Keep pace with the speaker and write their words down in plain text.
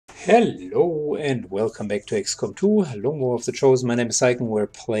Hello and welcome back to XCOM2, Long War of the Chosen. My name is Syken. We're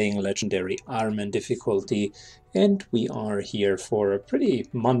playing Legendary Ironman difficulty, and we are here for a pretty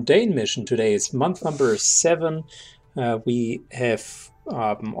mundane mission today. It's month number 7. We have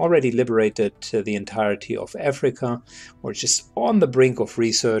already liberated the entirety of Africa. We're just on the brink of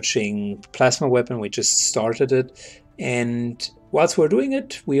researching plasma weapon. We just started it, and whilst we're doing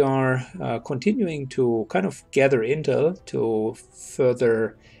it, we are continuing to kind of gather intel to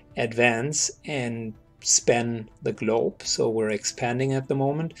further advance and span the globe, so we're expanding at the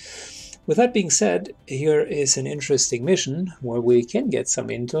moment. With that being said, here is an interesting mission where we can get some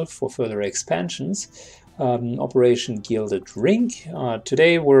intel for further expansions. Operation Gilded Ring.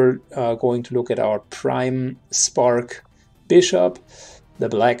 Today we're going to look at our Prime Spark Bishop, the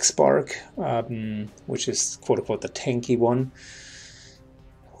Black Spark, which is quote-unquote the tanky one.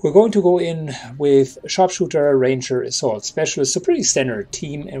 We're going to go in with Sharpshooter, Ranger, Assault, Specialist, so pretty standard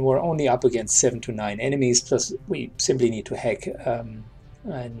team, and we're only up against 7 to 9 enemies, plus we simply need to hack a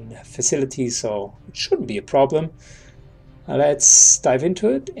facility, so it shouldn't be a problem. Let's dive into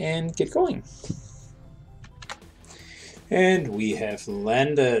it and get going. And we have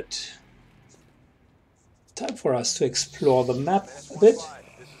landed. Time for us to explore the map a bit.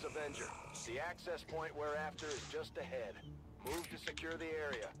 This is Avenger. The access point we're after is just ahead. Move to secure the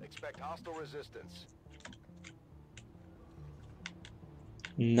area. Expect hostile resistance.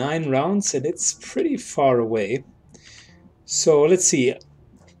 9 rounds, and it's pretty far away. So let's see.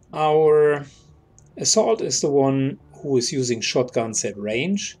 Our Assault is the one who is using shotguns at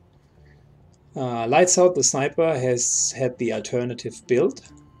range. Lights Out, the sniper, has had the alternative build.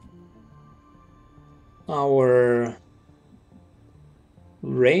 Our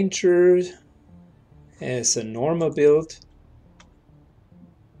Ranger has a normal build.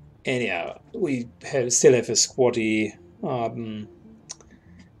 And yeah, we still have a squatty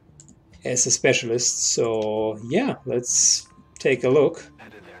as a specialist. So yeah, let's take a look.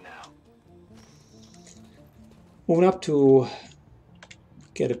 Moving up to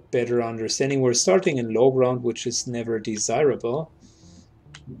get a better understanding. We're starting in low ground, which is never desirable.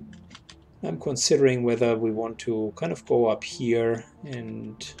 I'm considering whether we want to kind of go up here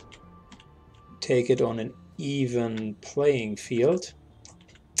and take it on an even playing field.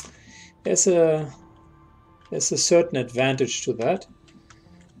 There's a certain advantage to that.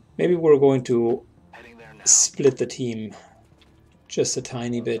 Maybe we're going to split the team just a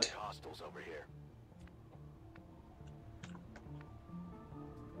tiny bit.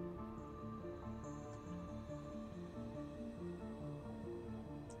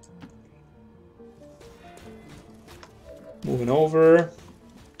 Moving over.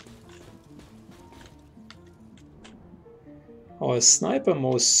 Our sniper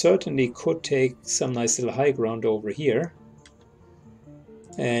most certainly could take some nice little high ground over here.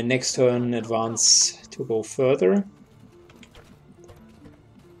 And next turn advance to go further.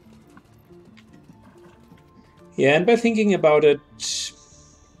 Yeah, and by thinking about it,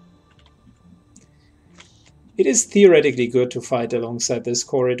 it is theoretically good to fight alongside this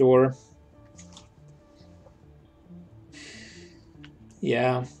corridor.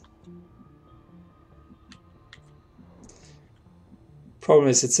 Yeah. Problem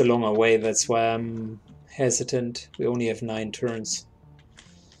is it's a longer way, that's why I'm hesitant. We only have 9 turns.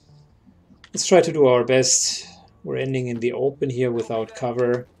 Let's try to do our best. We're ending in the open here without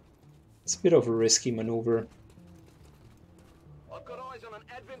cover. It's a bit of a risky maneuver. I've got eyes on an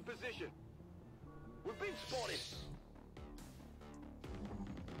advent position. We've been spotted.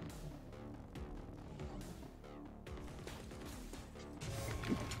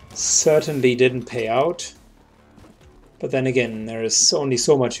 Certainly didn't pay out. But then again, there is only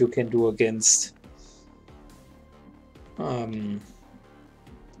so much you can do against random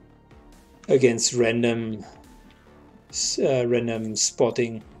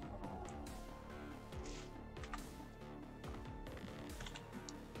spotting.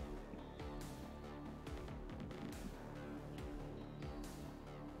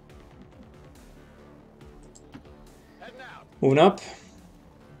 Moving up.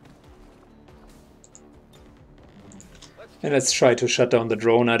 And let's try to shut down the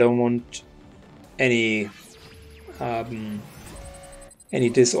drone. I don't want any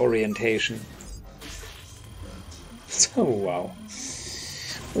disorientation. So wow,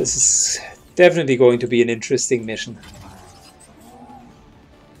 this is definitely going to be an interesting mission.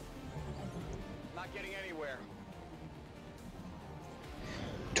 Not getting anywhere.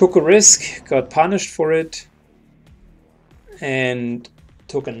 Took a risk, got punished for it, and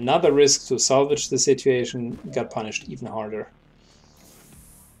took another risk to salvage the situation, got punished even harder.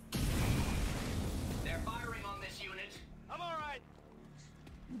 They're firing on this unit. I'm all right.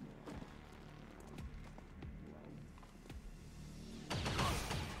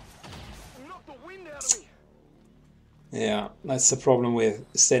 Yeah, that's the problem with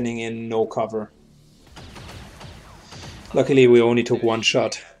standing in no cover. Luckily we only took one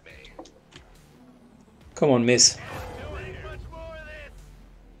shot. Come on, miss.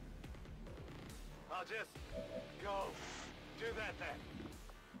 I'll just go do that then.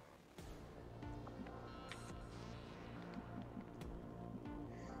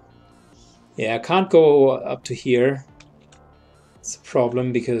 Yeah, I can't go up to here. It's a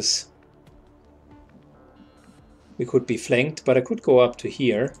problem because we could be flanked, but I could go up to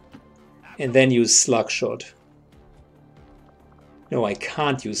here and then use slug shot. No, I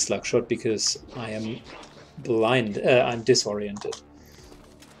can't use slug shot because I am blind. I'm disoriented.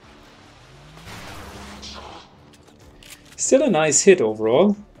 Still a nice hit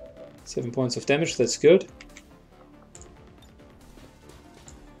overall. 7 points of damage, that's good.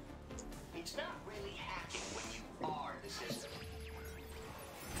 It's not really hacking when you are the system.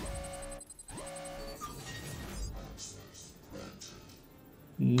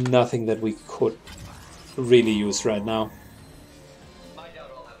 Nothing that we could really use right now. I doubt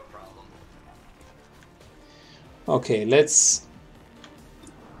I'll have a problem. Okay, let's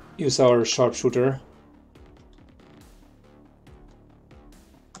use our sharpshooter.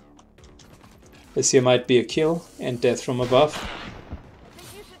 This here might be a kill and death from above. I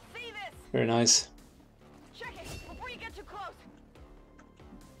think you should see this. Very nice. Check it before you get too close.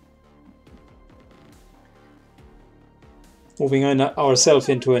 Moving on ourselves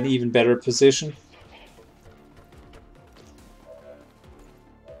into an even better position.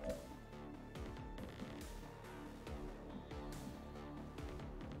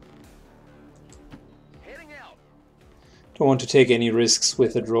 Heading out. Don't want to take any risks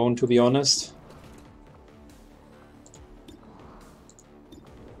with the drone, to be honest.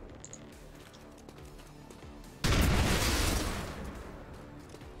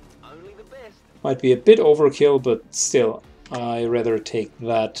 Only the best. Might be a bit overkill, but still, I rather take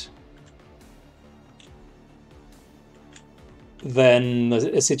that than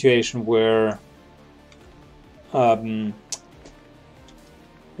a situation where I'm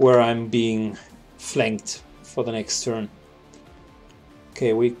being flanked for the next turn.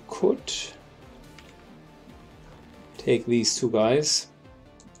 Okay, we could take these two guys.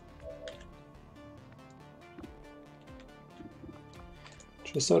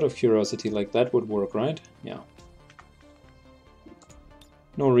 Just out of curiosity, like that would work, right? Yeah.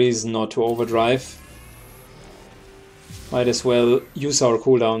 No reason not to overdrive. Might as well use our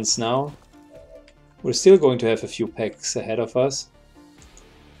cooldowns now. We're still going to have a few packs ahead of us.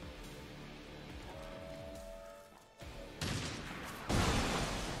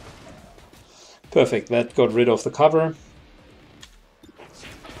 Perfect, that got rid of the cover.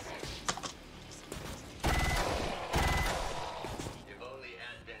 If only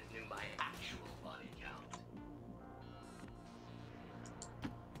Advent knew my actual body count.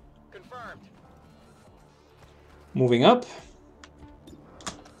 Confirmed. Moving up.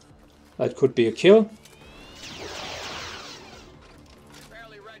 That could be a kill.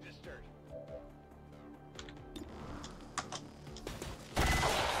 Barely registered.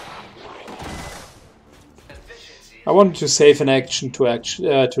 I wanted to save an action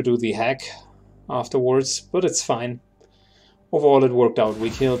to do the hack afterwards, but it's fine. Overall, it worked out. We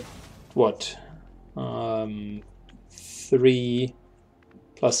killed what? 3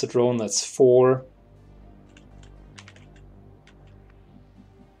 plus the drone. That's 4.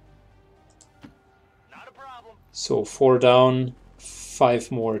 Not a problem. So 4 down,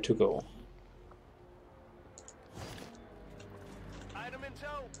 5 more to go. Item in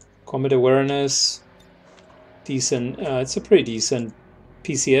tow. Combat awareness, decent. It's a pretty decent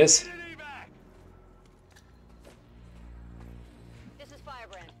PCS. This is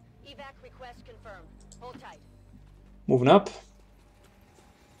Firebrand. Evac request confirmed. Hold tight. Moving up.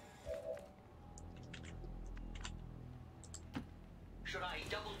 Should I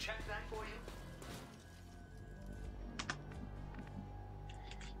double check that for you?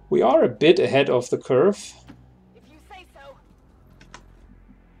 We are a bit ahead of the curve, If you say so.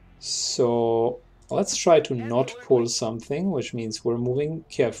 so let's try to not pull something, which means we're moving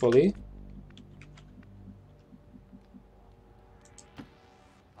carefully.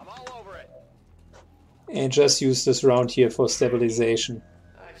 I'm all over it. And just use this round here for stabilization.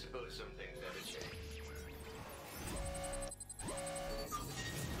 I suppose some things never change.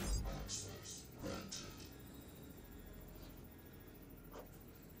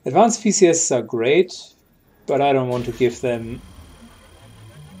 Advanced PCS are great, but I don't want to give them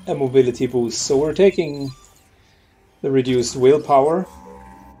a mobility boost. So we're taking the reduced willpower.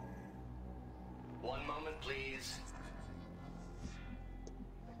 One moment, please.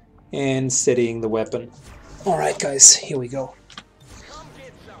 And steadying the weapon. Alright guys, here we go. Come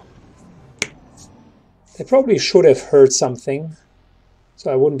get some. They probably should have heard something,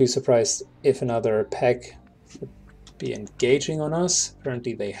 so I wouldn't be surprised if another pack would be engaging on us.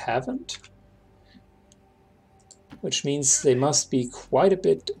 Apparently they haven't, which means they must be quite a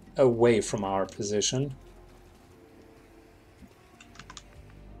bit away from our position.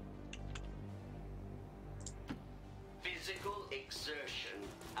 Physical exertion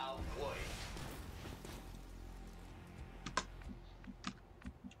outweighed.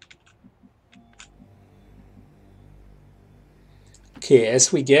 Okay,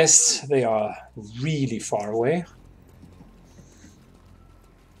 as we guessed, they are really far away.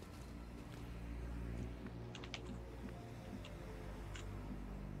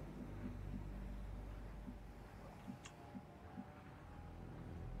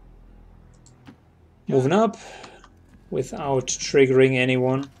 Moving up without triggering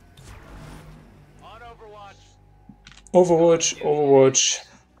anyone. On Overwatch. Overwatch, Overwatch,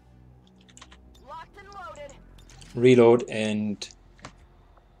 Locked and loaded. reload and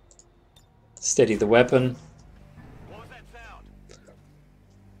steady the weapon. What was that sound?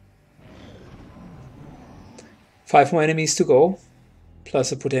 5 more enemies to go,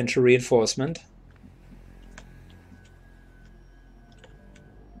 plus a potential reinforcement.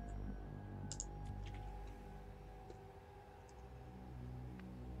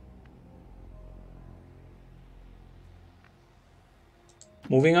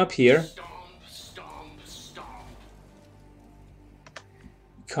 Moving up here. Stomp, stomp, stomp.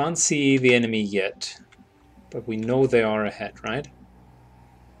 Can't see the enemy yet, but we know they are ahead, right?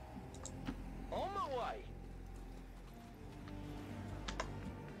 On my way.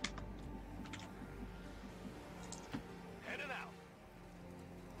 Heading out.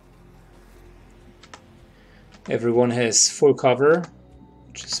 Everyone has full cover,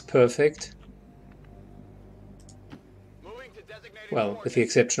 which is perfect. Moving to designated Well, with the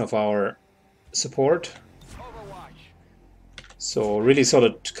coordinates. exception of our support. Overwatch. So really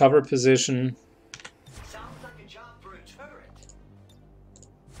solid cover position. Sounds like a job for a turret.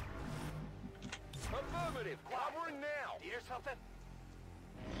 Affirmative. Covering now. You hear something?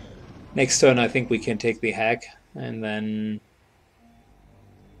 Next turn I think we can take the hack and then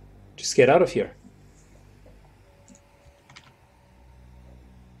just get out of here.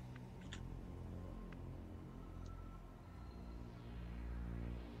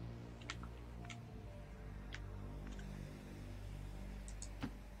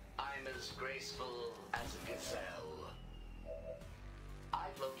 I'm as graceful as a gazelle.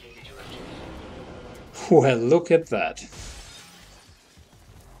 I've located your objective. Well, look at that.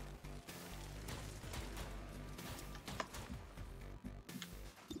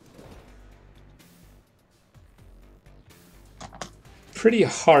 Pretty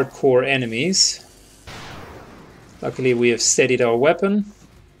hardcore enemies. Luckily we have steadied our weapon.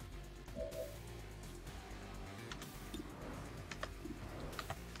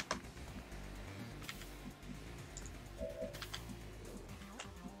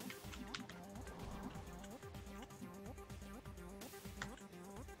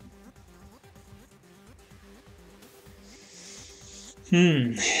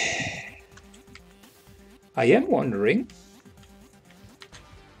 I am wondering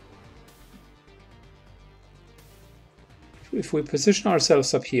if we position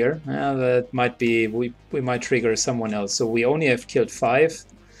ourselves up here, that might be, we might trigger someone else. So we only have killed 5.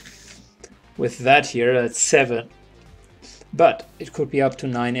 With that here, that's 7. But it could be up to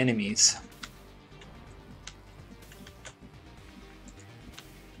 9 enemies.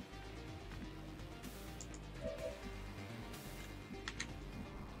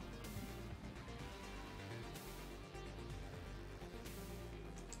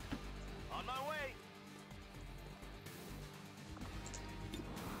 On my way.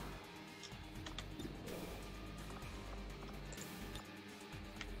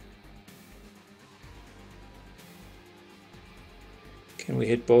 Can we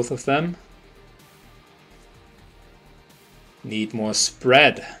hit both of them? Need more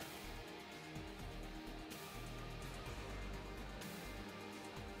spread.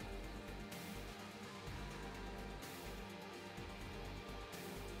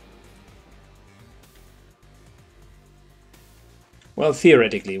 Well,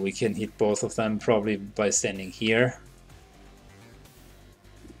 theoretically, we can hit both of them probably by standing here.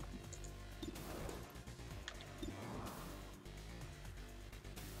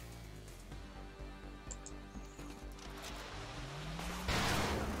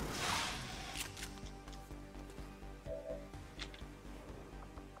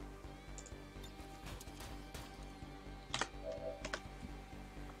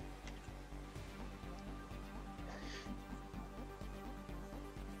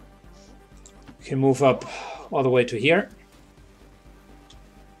 can move up all the way to here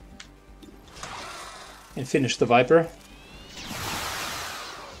and finish the Viper.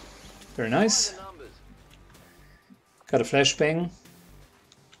 Very nice. Got a flashbang,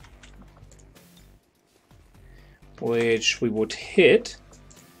 which we would hit.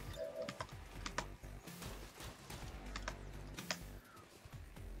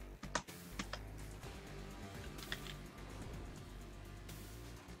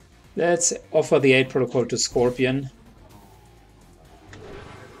 Let's offer the 8 protocol to Scorpion,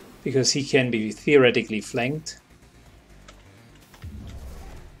 because he can be theoretically flanked.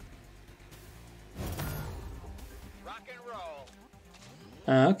 Rock and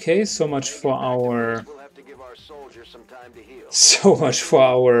roll. Okay, so much for our We'll have to give our soldiers some time to heal. so much for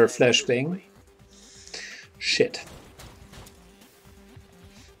our flashbang. Shit.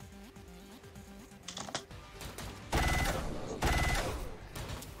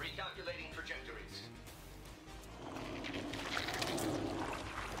 Recalculating trajectories.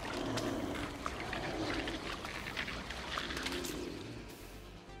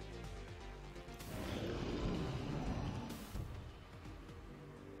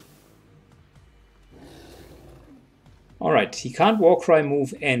 Alright, he can't walk, cry,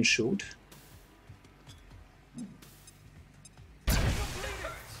 move, and shoot.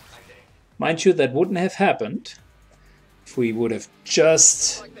 Mind you, that wouldn't have happened if we would have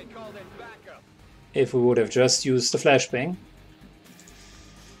just Like they called in backup. used the flashbang.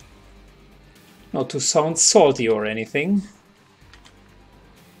 Not to sound salty or anything.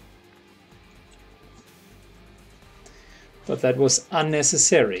 But that was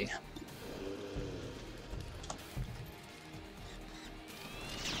unnecessary.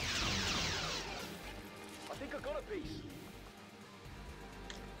 I think I got a piece.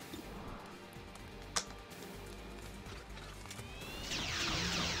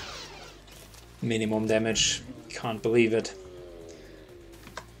 Minimum damage. Can't believe it.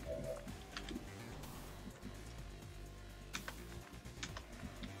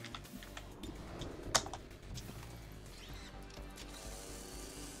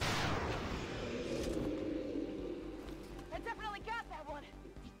 I definitely got that one.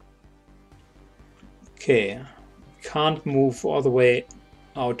 Okay. Can't move all the way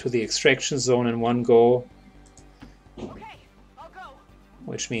out to the extraction zone in one go, Okay, I'll go.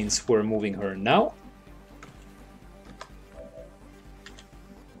 which means we're moving her now.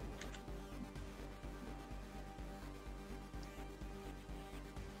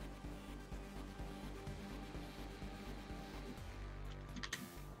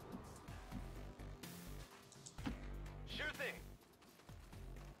 Sure thing.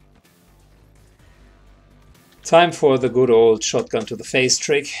 Time for the good old shotgun to the face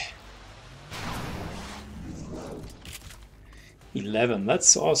trick. 11,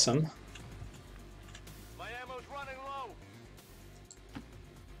 that's awesome. My ammo's running low.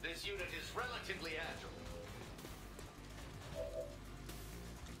 This unit is relatively agile.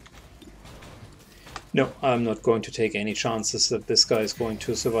 No, I'm not going to take any chances that this guy is going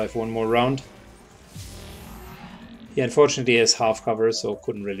to survive one more round. He unfortunately has half cover, so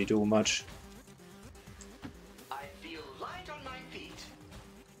couldn't really do much. I feel light on my feet.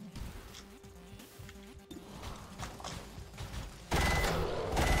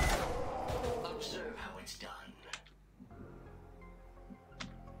 Observe how it's done.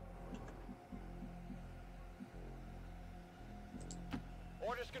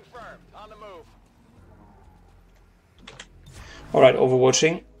 Orders confirmed. On the move. Alright,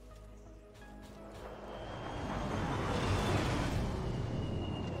 overwatching.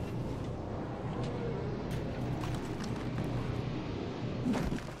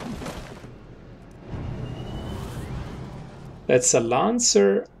 That's a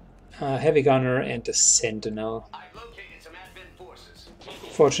Lancer, a Heavy Gunner, and a Sentinel. I've located some advent forces.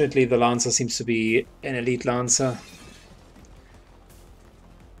 Fortunately, the Lancer seems to be an elite Lancer.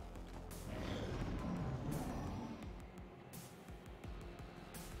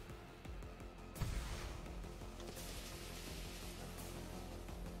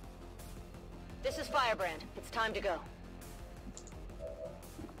 This is Firebrand. It's time to go.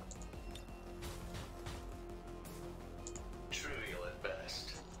 Trivial at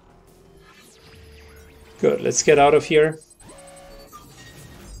best. Good, let's get out of here.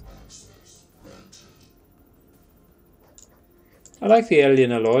 I like the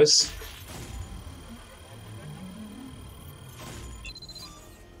alien alloys.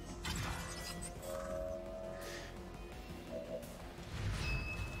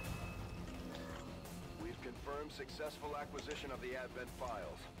 We've confirmed successful acquisition of the Advent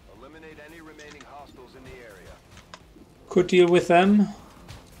files. Eliminate any remaining hostiles in the area. Could deal with them.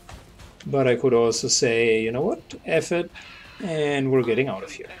 But I could also say, you know what, F it, and we're getting out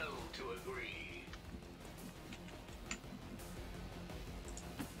of here.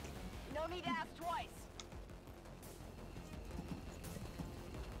 No need to ask twice.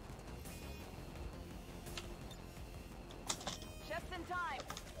 Just in time.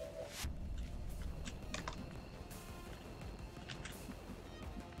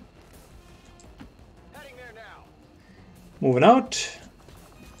 Heading there now. Moving out,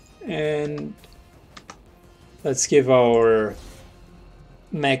 and let's give our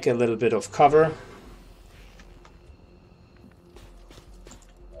mech a little bit of cover.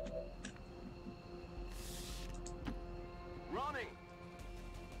 Running.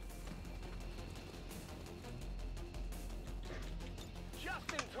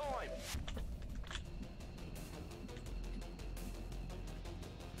 Just in time.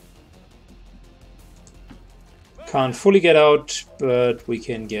 Can't fully get out, but we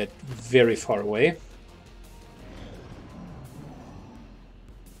can get very far away.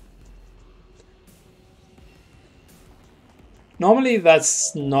 Normally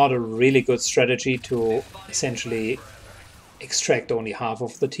that's not a really good strategy to essentially extract only half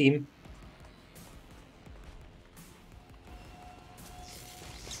of the team.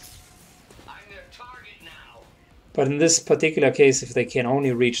 I'm their target now. But in this particular case, if they can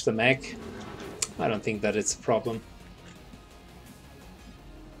only reach the mech, I don't think that it's a problem.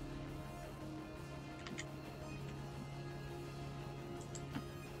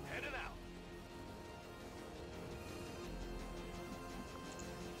 Heading out.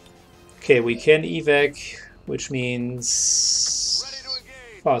 Okay, we can evac, which means Ready to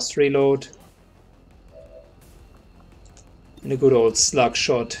engage. fast reload and a good old slug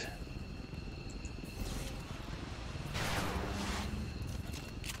shot.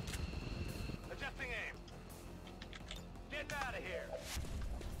 Adjusting aim. Get out of here.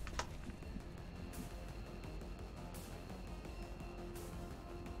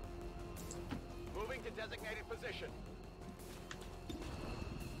 Moving to designated position.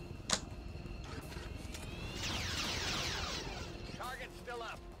 Target still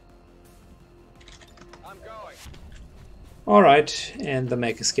up. I'm going. Alright, and the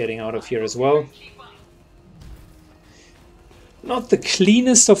mech is getting out of here as well. Not the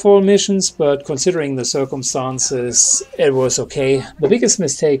cleanest of all missions, but considering the circumstances, it was okay. The biggest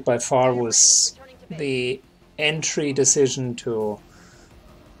mistake by far was the entry decision to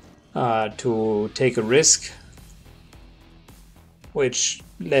take a risk, which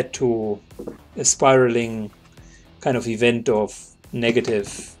led to a spiraling kind of event of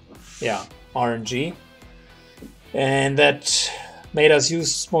negative, RNG. And that made us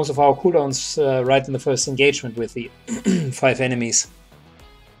use most of our cooldowns right in the first engagement with the 5 enemies.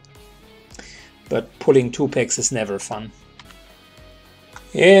 But pulling 2 packs is never fun.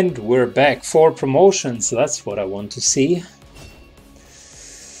 And we're back for promotions. That's what I want to see.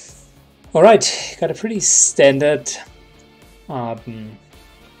 Alright, got a pretty standard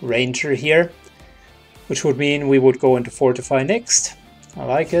Ranger here, which would mean we would go into Fortify next. I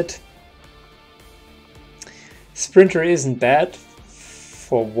like it. Sprinter isn't bad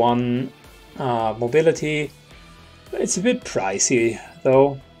for 1 mobility. It's a bit pricey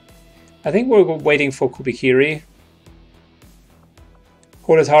though. I think we're waiting for Kubikiri.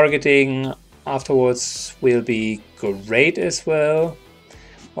 Quarter targeting afterwards will be great as well.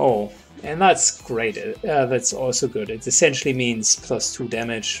 Oh, and that's great. That's also good. It essentially means +2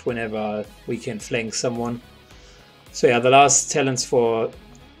 damage whenever we can flank someone. So yeah, the last talents for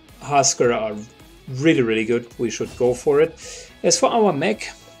Husker are really good. We should go for it. As for our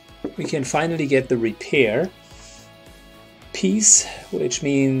mech, we can finally get the repair piece, which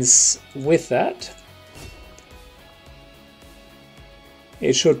means with that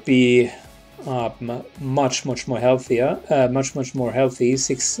it should be much more healthier, much more healthy.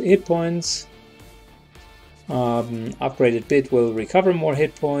 6 hit points. Upgraded bit will recover more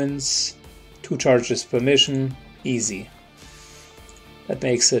hit points. 2 charges per mission. Easy. That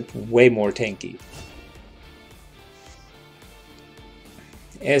makes it way more tanky.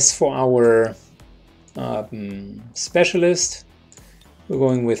 As for our specialist, we're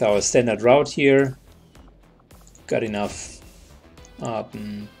going with our standard route here. Got enough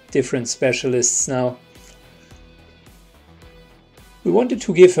different specialists now. We wanted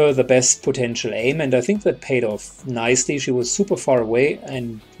to give her the best potential aim, and I think that paid off nicely. She was super far away,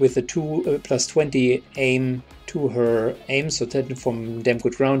 and with the 2 +20 aim to her aim, so 10 from Damn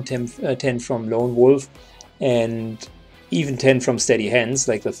Good Round, 10 from Lone Wolf, and even 10 from Steady Hands,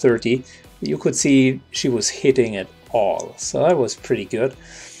 like the 30, you could see she was hitting it all. So that was pretty good.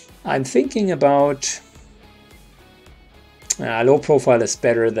 I'm thinking about Low profile is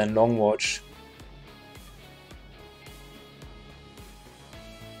better than long watch.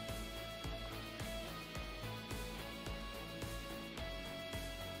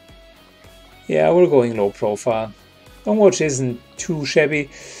 Yeah, we're going low profile. Long watch isn't too shabby.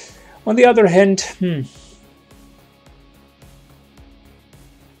 On the other hand,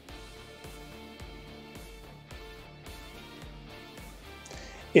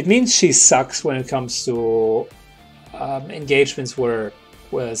 it means she sucks when it comes to engagements where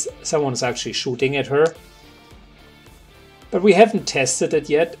someone's actually shooting at her. But we haven't tested it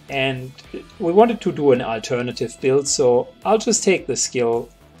yet, and we wanted to do an alternative build, so I'll just take the skill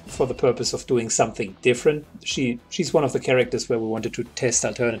for the purpose of doing something different. She's one of the characters where we wanted to test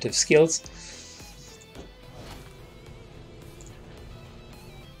alternative skills.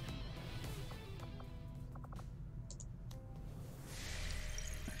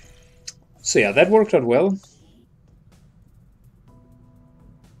 So yeah, that worked out well.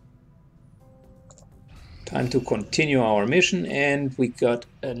 Time to continue our mission, and we got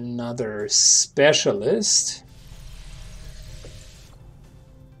another specialist.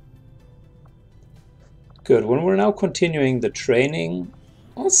 Good. When we're now continuing the training,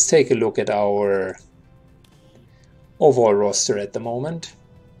 let's take a look at our overall roster at the moment.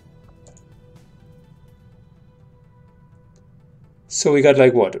 So we got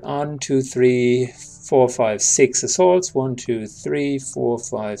like what? 1, 2, 3, 4, 5, 6 assaults. 1, 2, 3, 4,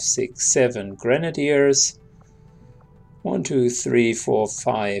 5, 6, 7 grenadiers. 1, 2, 3, 4,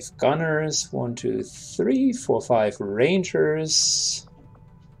 5 gunners. 1, 2, 3, 4, 5 rangers.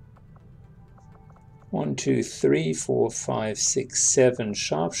 1, 2, 3, 4, 5, 6, 7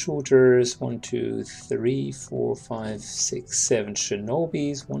 sharpshooters. 1, 2, 3, 4, 5, 6, 7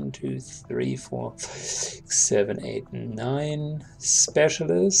 shinobis. 1, 2, 3, 4, 6, 7, 8, 9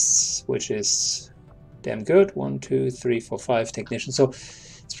 specialists, which is damn good. 1, 2, 3, 4, 5 technicians. So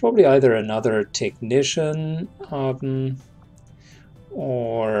it's probably either another technician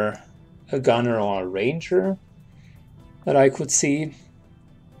or a gunner or a ranger that I could see.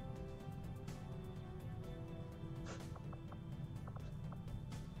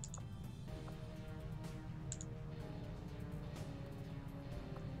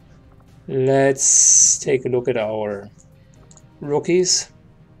 Let's take a look at our rookies.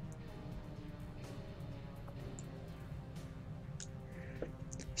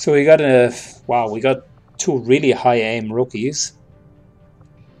 So we got we got 2 really high aim rookies.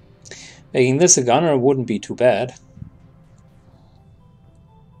 Making this a gunner wouldn't be too bad.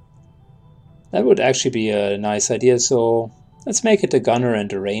 That would actually be a nice idea, so let's make it a gunner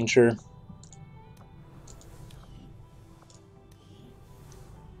and a ranger.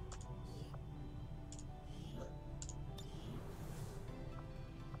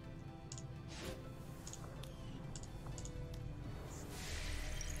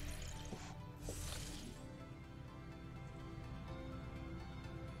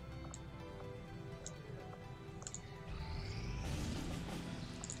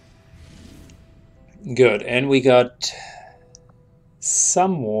 Good, and we got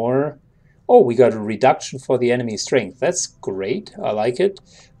some more. Oh, we got a reduction for the enemy strength. That's great. I like it.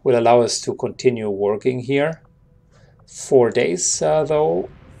 Will allow us to continue working here. 4 days, though,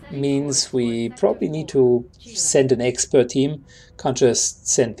 means we probably need to send an expert team. Can't just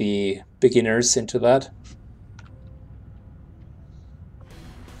send the beginners into that.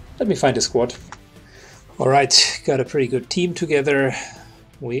 Let me find a squad. Alright, got a pretty good team together.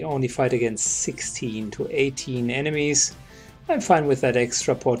 We only fight against 16 to 18 enemies. I'm fine with that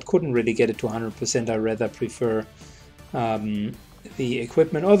extra pot. Couldn't really get it to 100%. I rather prefer the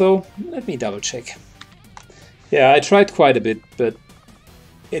equipment. Although, let me double check. Yeah, I tried quite a bit, but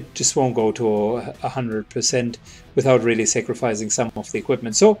it just won't go to 100% without really sacrificing some of the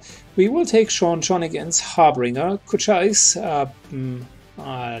equipment. So we will take Sean against Harbinger, Kuchais,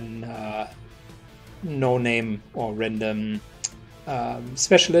 no name or random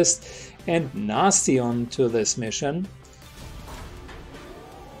specialist, and Nasty onto this mission,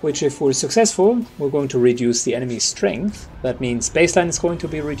 which, if we're successful, we're going to reduce the enemy's strength. That means baseline is going to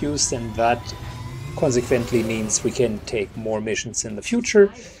be reduced, and that consequently means we can take more missions in the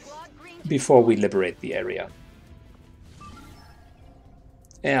future before we liberate the area.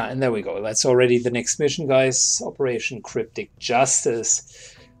 Yeah, and there we go. That's already the next mission, guys. Operation Cryptic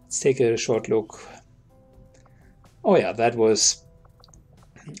Justice. Let's take a short look. Oh yeah, that was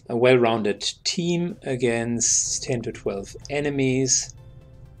a well-rounded team against 10 to 12 enemies,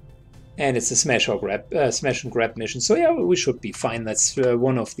 and it's a smash and grab mission. So yeah, we should be fine. That's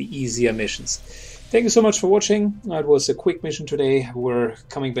one of the easier missions. Thank you so much for watching. It was a quick mission today. We're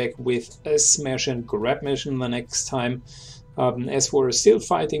coming back with a smash and grab mission the next time. As we're still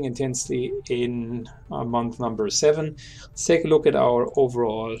fighting intensely in month number 7, let's take a look at our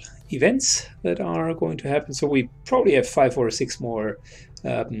overall events that are going to happen. So we probably have 5 or 6 more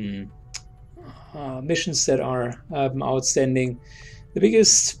missions that are outstanding. The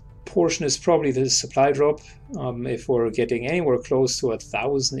biggest portion is probably the supply drop. If we're getting anywhere close to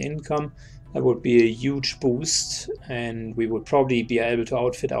 1,000 income, that would be a huge boost, and we would probably be able to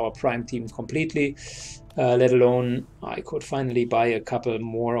outfit our prime team completely. Let alone I could finally buy a couple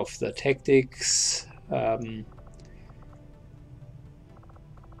more of the tactics,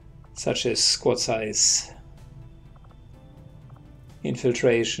 such as squad size,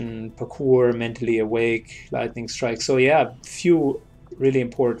 infiltration, parkour, mentally awake, lightning strike. So yeah, few really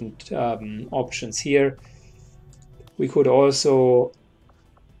important options here. We could also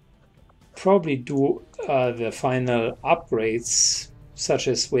probably do the final upgrades, such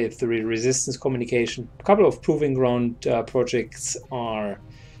as with the resistance communication. A couple of proving ground projects are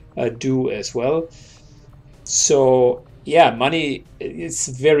due as well. So yeah, money, it's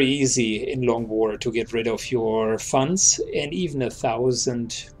very easy in long war to get rid of your funds, and even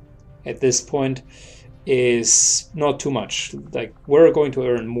 1,000 at this point is not too much. Like, we're going to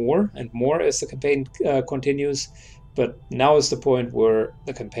earn more and more as the campaign continues, but now is the point where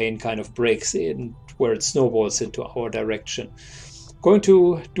the campaign kind of breaks in, where it snowballs into our direction. Going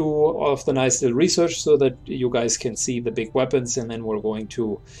to do all of the nice little research so that you guys can see the big weapons, and then we're going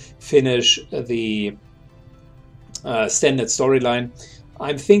to finish the standard storyline.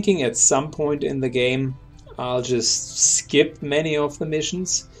 I'm thinking at some point in the game I'll just skip many of the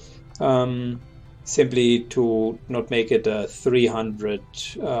missions, simply to not make it a 300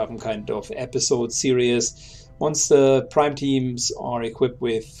 kind of episode series. Once the prime teams are equipped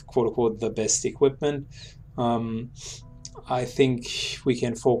with quote-unquote the best equipment, I think we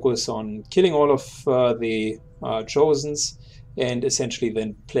can focus on killing all of the Chosens, and essentially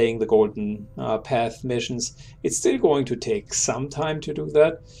then playing the Golden Path missions. It's still going to take some time to do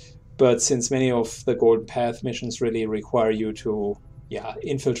that, but since many of the Golden Path missions really require you to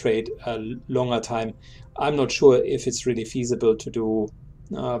infiltrate a longer time, I'm not sure if it's really feasible to do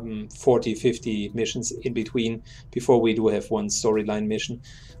 40, 50 missions in between before we do have one storyline mission.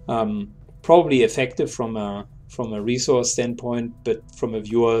 Probably effective from a resource standpoint, but from a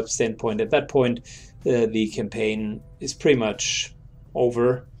viewer standpoint, at that point the campaign is pretty much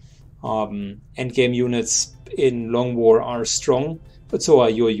over. Endgame units in long war are strong, but so are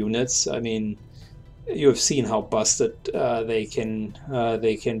your units. I mean, you have seen how busted they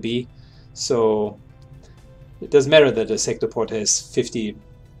can be. So it doesn't matter that a sector port has 50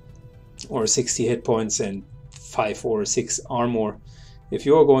 or 60 hit points and 5 or 6 armor. If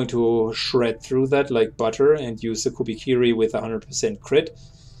you're going to shred through that like butter and use the Kubikiri with 100% crit,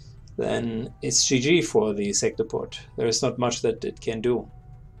 then it's GG for the sector port. There is not much that it can do.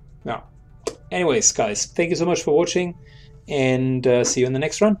 Now, anyways, guys, thank you so much for watching, and see you in the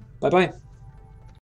next run. Bye bye.